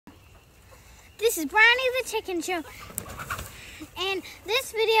This is Brownie the Chicken Show, and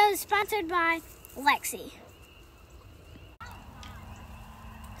this video is sponsored by Lexi.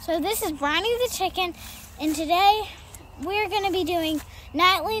 So this is Brownie the Chicken, and today we're going to be doing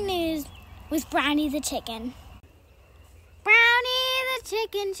nightly news with Brownie the Chicken. Brownie the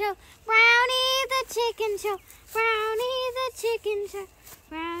Chicken Show, Brownie the Chicken Show, Brownie the Chicken Show,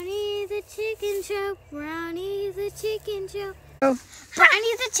 Brownie the Chicken Show, Brownie the Chicken Show. Oh.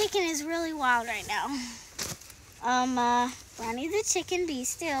 Brownie the Chicken is really wild right now. Brownie the Chicken, be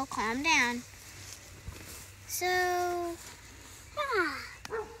still, calm down. So,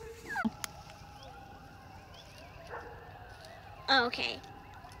 okay,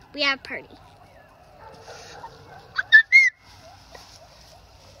 we have Purdy.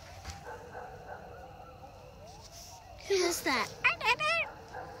 Who was that?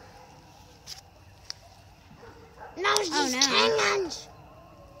 No, cannons.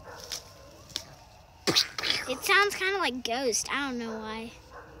 It sounds kind of like Ghost. I don't know why.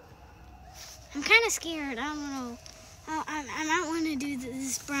 I'm kind of scared. I don't know. I might want to do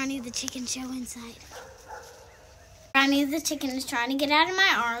this Brownie the Chicken Show inside. Brownie the Chicken is trying to get out of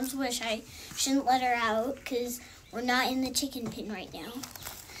my arms. Wish I shouldn't let her out because we're not in the chicken pen right now.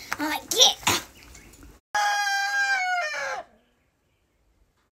 I'm like, get!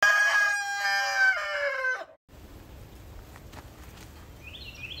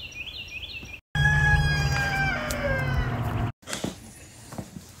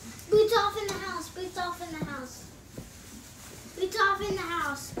 Boots off in the house. Boots off in the house. Boots off in the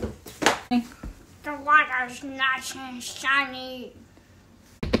house. The water's nice and shiny.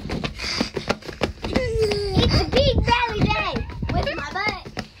 It's a big belly day with my butt.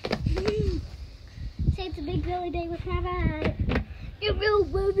 Say it's a big belly day with my butt.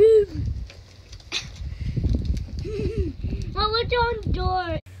 Oh, it's on the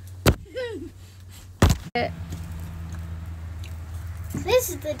door. This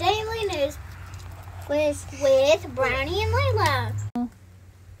is the daily news with Brownie and Layla.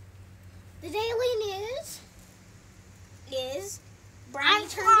 The daily news is Brownie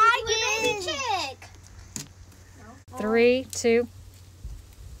turned into a baby chick. No. 3, 2.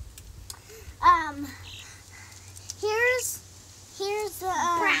 Here's the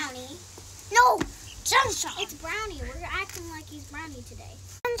Brownie. No, Sunshine. It's Brownie. We're acting like he's Brownie today.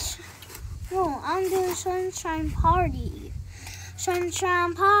 No, I'm doing Sunshine Party.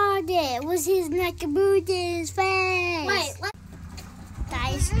 Sunshine Party was his neck and boot in his face. Wait,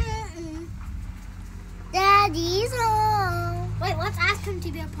 guys. Daddy's home. Wait, let's ask him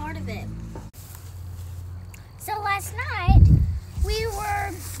to be a part of it. So last night we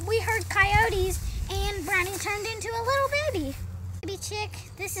heard coyotes and Brownie turned into a little baby. Baby chick.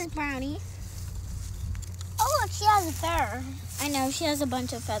 This is Brownie. Oh look, she has a feather. I know she has a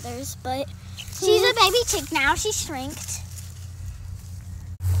bunch of feathers, but she's a baby chick now. She's shrinked.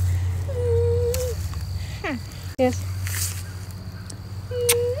 Yes.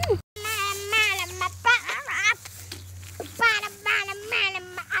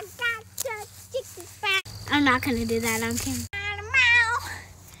 I'm not gonna do that on camera.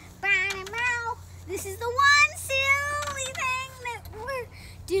 This is the one silly thing that we're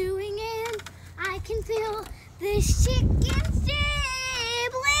doing, and I can feel this chicken's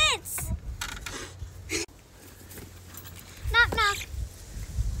giblets. Knock, knock.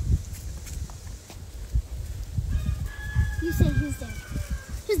 You say who's there?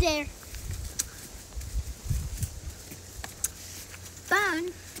 Who's there?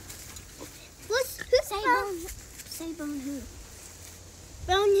 Bone. Who's say Bone? Say Bone who?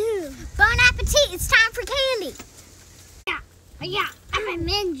 Bone who? Bon appetit. It's time for candy. Yeah. I'm a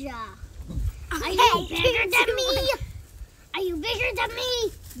ninja. Are you bigger than me? Are you bigger than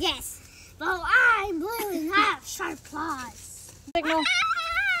me? Yes. Well, I'm blue and have sharp claws. Signal.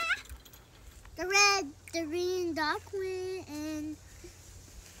 The green duck went and...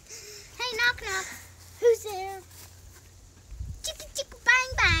 Hey, knock, knock. Who's there? Chicka, chicka, bang,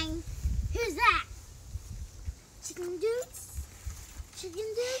 bang. Who's that? Chicken dudes? Chicken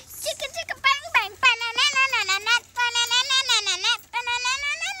dudes? Chicka, chicka, bang, bang.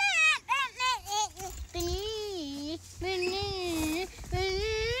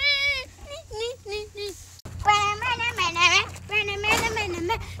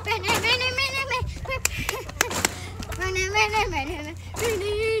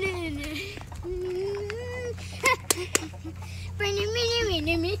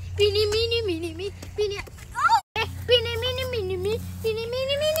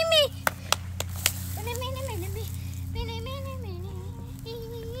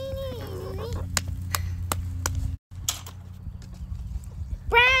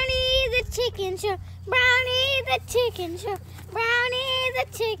 Chicken Show. Brownie the Chicken Show. Brownie the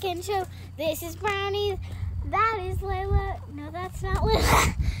Chicken Show. This is Brownie. That is Layla. No, that's not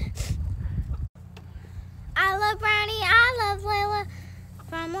Layla. I love Brownie. I love Layla.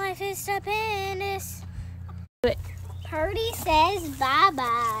 From Life is Stupendous. Purdy says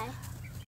bye-bye.